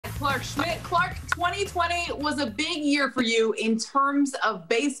Clarke Schmidt. Clarke, 2020 was a big year for you in terms of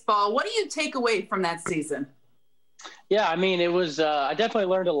baseball. What do you take away from that season? Yeah, I mean, it was, I definitely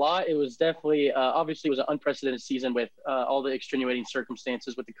learned a lot. It was definitely, obviously it was an unprecedented season with all the extenuating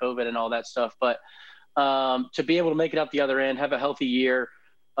circumstances with the COVID and all that stuff. But to be able to make it out the other end, have a healthy year,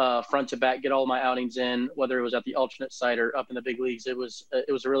 front to back, get all my outings in, whether it was at the alternate site or up in the big leagues, it was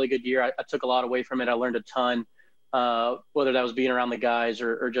a really good year. I took a lot away from it. I learned a ton, whether that was being around the guys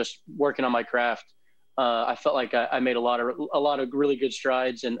or just working on my craft. I felt like I made a lot of really good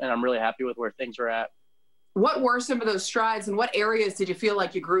strides, and I'm really happy with where things are at. What were some of those strides, and what areas did you feel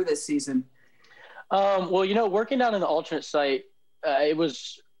like you grew this season? Well, working down in the alternate site, it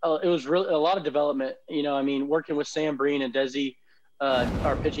was really a lot of development. I mean, working with Sam Breen and Desi,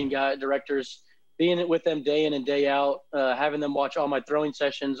 our pitching directors, being with them day in and day out, having them watch all my throwing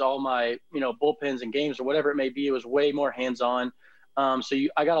sessions, all my, bullpens and games or whatever it may be. It was way more hands-on. I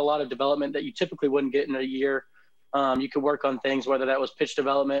got a lot of development that you typically wouldn't get in a year. You could work on things, whether that was pitch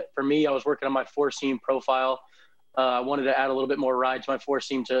development. For me, I was working on my four-seam profile. I wanted to add a little bit more ride to my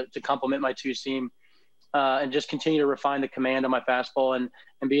four-seam to complement my two-seam, and just continue to refine the command on my fastball.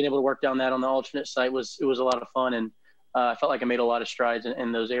 And being able to work down that on the alternate site was a lot of fun. And I felt like I made a lot of strides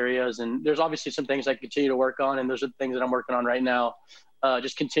in those areas. And there's obviously some things I continue to work on, and those are the things that I'm working on right now.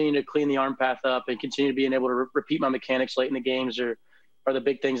 Just continue to clean the arm path up and continue to being able to repeat my mechanics late in the games are the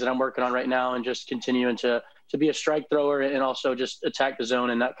big things that I'm working on right now, and just continuing to be a strike thrower and also just attack the zone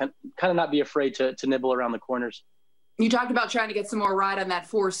and not kind of not be afraid to nibble around the corners. You talked about trying to get some more ride on that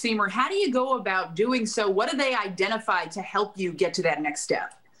four-seamer. How do you go about doing so? What do they identify to help you get to that next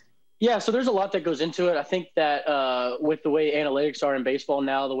step? Yeah, so there's a lot that goes into it. I think that with the way analytics are in baseball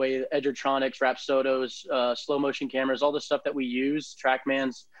now, the way Edgertronics, Rapsodos, slow motion cameras, all the stuff that we use,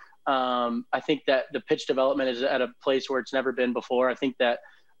 TrackMans, I think that the pitch development is at a place where it's never been before. I think that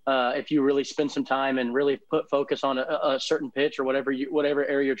if you really spend some time and really put focus on a certain pitch or whatever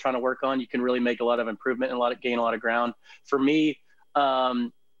area you're trying to work on, you can really make a lot of improvement and gain a lot of ground. For me,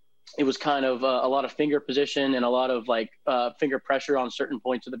 it was kind of a lot of finger position and a lot of finger pressure on certain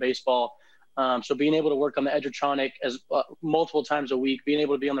points of the baseball. So being able to work on the Edgertronic as multiple times a week, being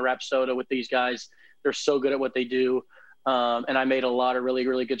able to be on the Rapsodo with these guys, they're so good at what they do. And I made a lot of really,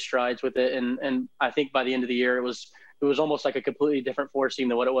 really good strides with it. And I think by the end of the year, it was almost like a completely different four seam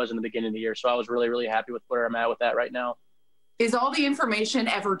than what it was in the beginning of the year. So I was really, really happy with where I'm at with that right now. Is all the information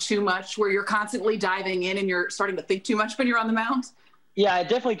ever too much, where you're constantly diving in and you're starting to think too much when you're on the mound? Yeah, it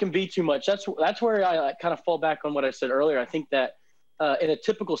definitely can be too much. That's where I kind of fall back on what I said earlier. I think that in a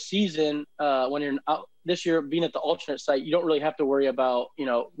typical season, when you're out this year being at the alternate site, you don't really have to worry about,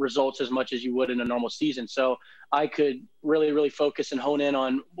 results as much as you would in a normal season. So I could really, really focus and hone in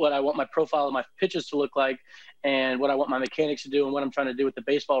on what I want my profile of my pitches to look like and what I want my mechanics to do and what I'm trying to do with the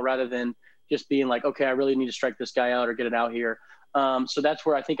baseball, rather than just being like, okay, I really need to strike this guy out or get it out here. So that's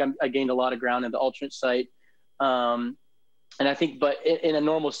where I think I gained a lot of ground in the alternate site. And I think, but in a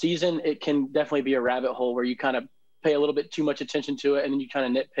normal season, it can definitely be a rabbit hole where you kind of pay a little bit too much attention to it, and then you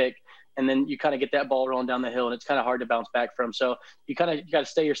kind of nitpick, and then you kind of get that ball rolling down the hill, and it's kind of hard to bounce back from. So you got to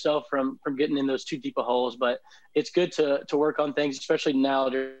stay yourself from getting in those too deep of holes. But it's good to work on things, especially now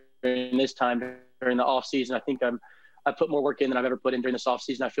during this time, during the off season. I think I put more work in than I've ever put in during this off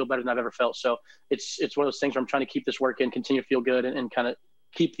season. I feel better than I've ever felt. So it's one of those things where I'm trying to keep this work in, continue to feel good, and kind of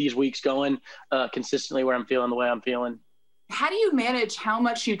keep these weeks going consistently where I'm feeling the way I'm feeling. How do you manage how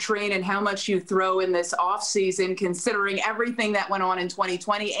much you train and how much you throw in this off season, considering everything that went on in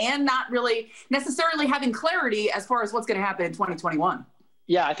 2020 and not really necessarily having clarity as far as what's going to happen in 2021?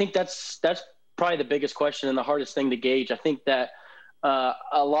 Yeah, I think that's probably the biggest question and the hardest thing to gauge. I think that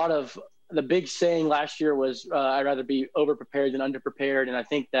a lot of the big saying last year was I'd rather be over-prepared than under-prepared. And I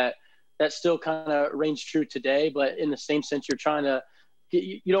think that still kind of reigns true today, but in the same sense,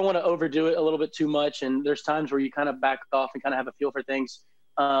 you don't want to overdo it a little bit too much. And there's times where you kind of back off and kind of have a feel for things.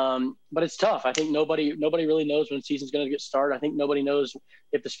 But it's tough. I think nobody really knows when the season's going to get started. I think nobody knows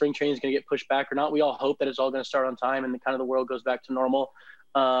if the spring training is going to get pushed back or not. We all hope that it's all going to start on time and the world goes back to normal.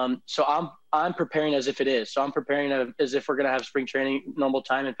 So I'm preparing as if it is. So I'm preparing as if we're going to have spring training normal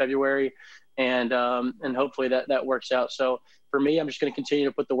time in February, and hopefully that works out. So for me, I'm just going to continue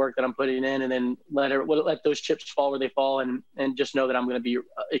to put the work that I'm putting in, and then let those chips fall where they fall, and just know that I'm going to be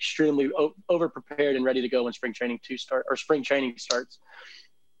extremely over prepared and ready to go when spring training starts.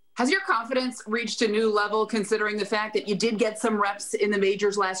 Has your confidence reached a new level, considering the fact that you did get some reps in the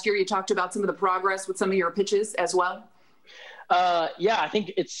majors last year? You talked about some of the progress with some of your pitches as well. Yeah, I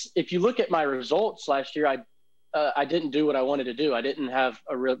think if you look at my results last year, I didn't do what I wanted to do. I didn't have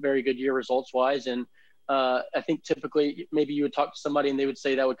a very good year results wise. And I think typically maybe you would talk to somebody and they would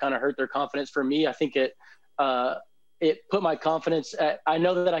say that would kind of hurt their confidence. For me, I think it put my confidence I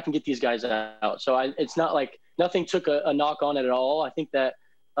know that I can get these guys out. So it's not like nothing took a knock on it at all. I think that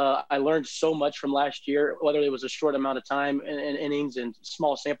I learned so much from last year, whether it was a short amount of time in innings and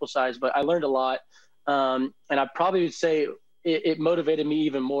small sample size, but I learned a lot. And I probably would say it motivated me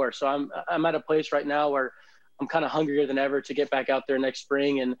even more. So I'm at a place right now where I'm kind of hungrier than ever to get back out there next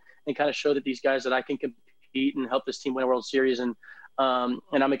spring and kind of show that these guys that I can compete and help this team win a World Series. And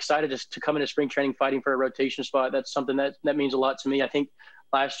I'm excited to come into spring training fighting for a rotation spot. That's something that means a lot to me. I think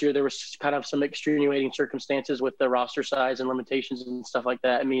last year there was kind of some extenuating circumstances with the roster size and limitations and stuff like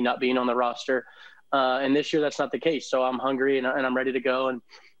that, and me not being on the roster. And this year that's not the case. So I'm hungry and I'm ready to go. And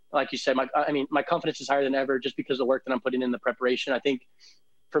like you said, my confidence is higher than ever just because of the work that I'm putting in the preparation. I think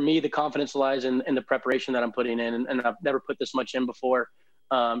for me, the confidence lies in the preparation that I'm putting in, and I've never put this much in before.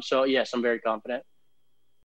 So yes, I'm very confident.